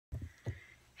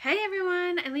Hey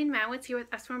everyone, Eileen Mowitz here with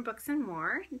S1 Books and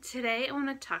More. Today I want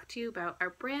to talk to you about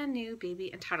our brand new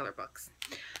baby and toddler books.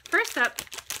 First up,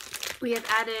 we have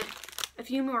added a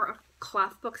few more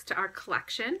cloth books to our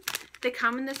collection. They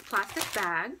come in this plastic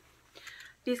bag.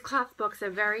 These cloth books are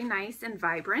very nice and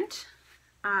vibrant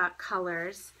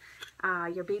colors.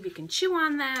 Your baby can chew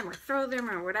on them or throw them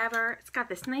or whatever. It's got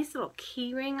this nice little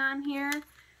key ring on here,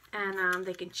 and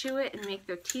they can chew it and make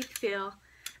their teeth feel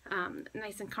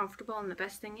nice and comfortable, and the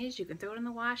best thing is you can throw it in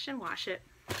the wash and wash it.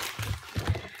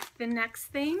 The next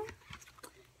thing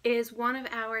is one of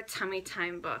our tummy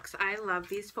time books. I love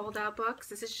these fold out books.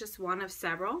 This is just one of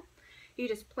several. You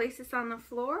just place this on the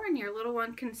floor and your little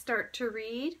one can start to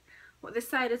read. Well, this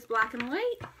side is black and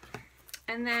white,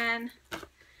 and then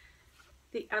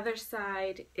the other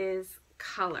side is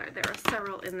color. There are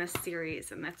several in this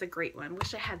series, and that's a great one.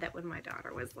 Wish I had that when my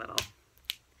daughter was little.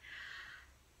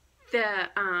 The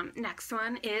next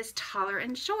one is Taller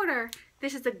and Shorter.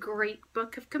 This is a great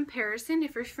book of comparison.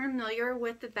 If you're familiar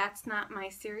with the That's Not My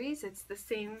series, it's the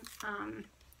same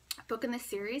book in the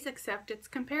series, except it's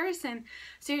comparison.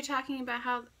 So you're talking about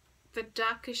how the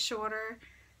duck is shorter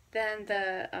than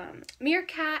the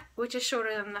meerkat, which is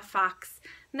shorter than the fox.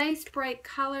 Nice bright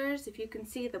colors, if you can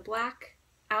see the black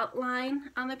outline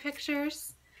on the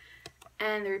pictures.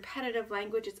 And the repetitive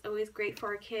language is always great for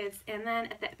our kids. And then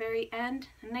at the very end,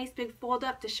 a nice big fold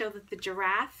up to show that the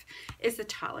giraffe is the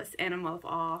tallest animal of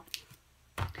all.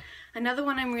 Another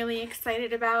one I'm really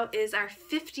excited about is our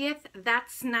 50th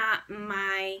That's Not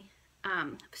My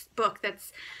book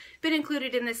that's been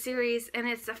included in the series, and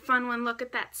it's a fun one. Look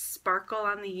at that sparkle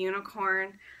on the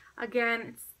unicorn.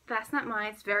 Again, That's Not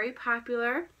Mine. It's very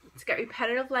popular. It's got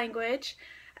repetitive language,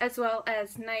 as well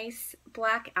as nice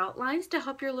black outlines to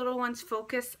help your little ones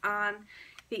focus on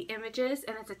the images,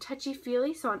 and it's a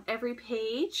touchy-feely, so on every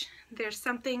page there's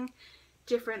something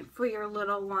different for your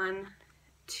little one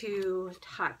to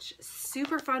touch.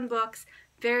 Super fun books,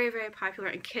 very, very popular,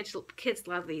 and kids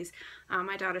love these.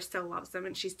 My daughter still loves them,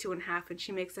 and she's 2.5, and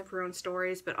she makes up her own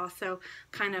stories, but also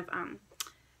kind of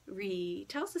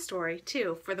retells the story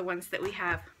too for the ones that we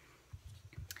have.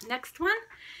 Next one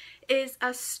is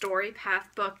a story path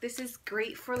book. This is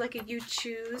great for like a you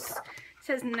choose. It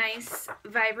says nice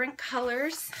vibrant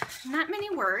colors, not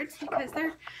many words because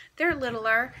they're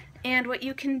littler, and what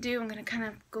you can do, I'm going to kind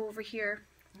of go over here,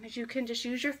 is you can just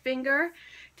use your finger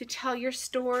to tell your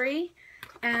story,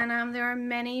 and there are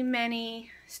many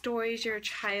stories your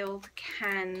child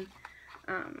can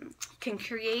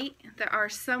create. There are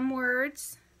some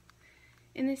words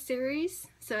in this series,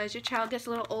 so as your child gets a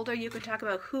little older you can talk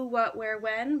about who, what, where,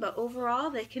 when, but overall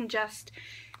they can just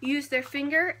use their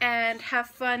finger and have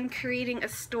fun creating a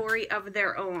story of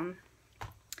their own.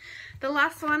 The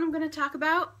last one I'm going to talk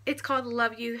about, it's called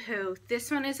Love You Who. This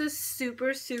one is a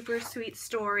super sweet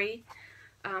story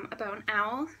about an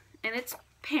owl and its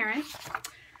parent,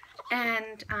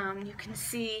 and you can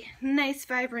see nice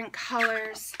vibrant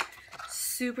colors,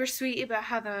 super sweet about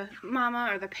how the mama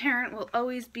or the parent will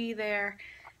always be there,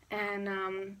 and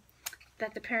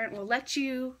that the parent will let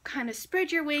you kind of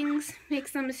spread your wings, make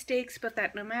some mistakes, but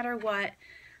that no matter what,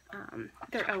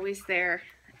 they're always there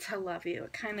to love you.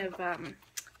 It kind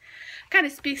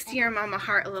of speaks to your mama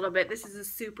heart a little bit. This is a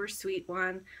super sweet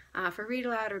one for read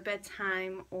aloud or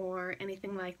bedtime or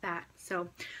anything like that. So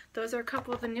those are a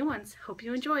couple of the new ones. Hope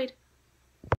you enjoyed.